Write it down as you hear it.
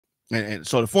And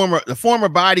so the former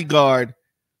bodyguard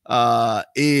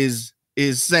is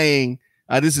saying,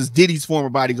 this is Diddy's former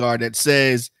bodyguard that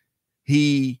says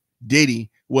Diddy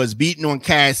was beating on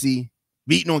Cassie,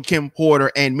 beating on Kim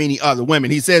Porter, and many other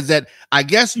women. He says that, I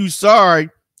guess you sorry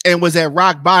and was at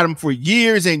rock bottom for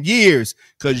years and years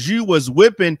because you was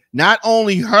whipping not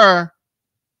only her,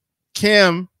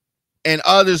 Kim, and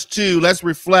others too. Let's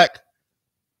reflect.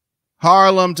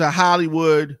 Harlem to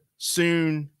Hollywood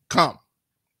soon come.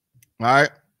 All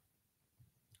right.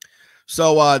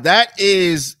 So that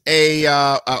is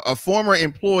a former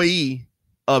employee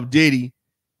of Diddy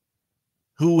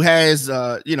who has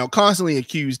constantly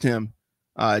accused him,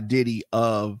 Diddy,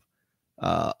 of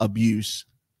abuse,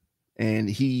 and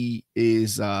he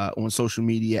is on social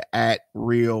media at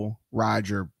Real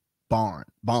Roger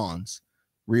Bonds,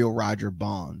 Real Roger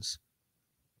Bonds.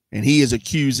 And he is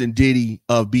accusing Diddy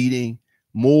of beating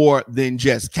more than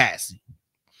just Cassie.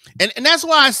 And that's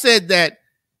why I said that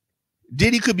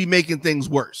Diddy could be making things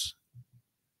worse.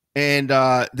 And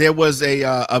there was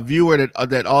a viewer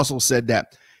that also said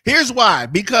that. Here's why.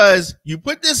 Because you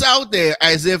put this out there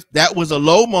as if that was a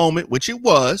low moment, which it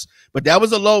was, but that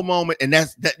was a low moment. And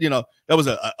that was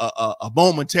a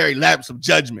momentary lapse of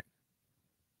judgment.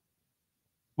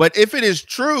 But if it is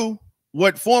true,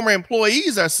 what former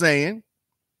employees are saying,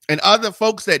 and other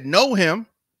folks that know him,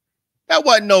 that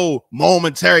wasn't no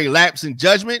momentary lapse in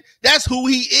judgment. That's who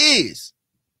he is.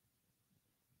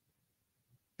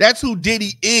 That's who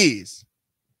Diddy is.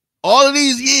 All of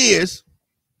these years,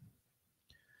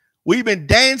 we've been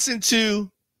dancing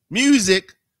to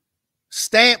music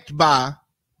stamped by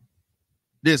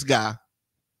this guy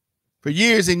for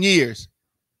years and years.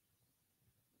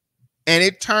 And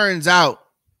it turns out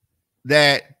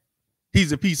that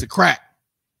he's a piece of crap.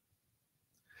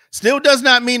 Still does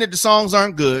not mean that the songs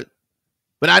aren't good,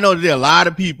 but I know that there are a lot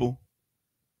of people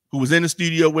who was in the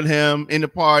studio with him in the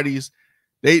parties.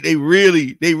 They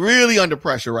really under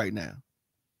pressure right now.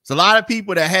 It's a lot of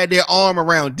people that had their arm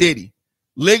around Diddy,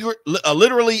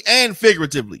 literally and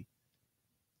figuratively.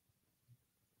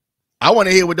 I want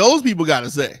to hear what those people got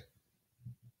to say.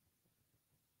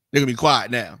 They're gonna be quiet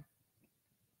now.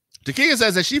 Takia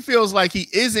says that she feels like he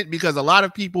isn't because a lot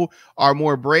of people are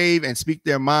more brave and speak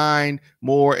their mind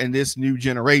more in this new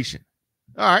generation.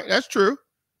 All right, that's true.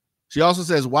 She also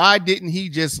says, why didn't he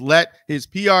just let his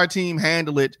PR team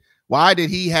handle it? Why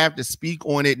did he have to speak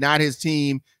on it, not his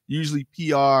team? Usually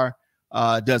PR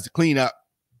does the cleanup.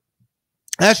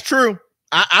 That's true.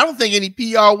 I don't think any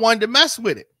PR wanted to mess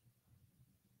with it.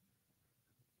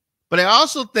 But I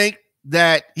also think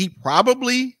that he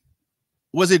probably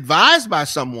was advised by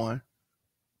someone,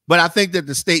 but I think that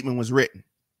the statement was written.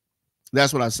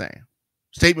 That's what I'm saying.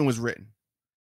 Statement was written.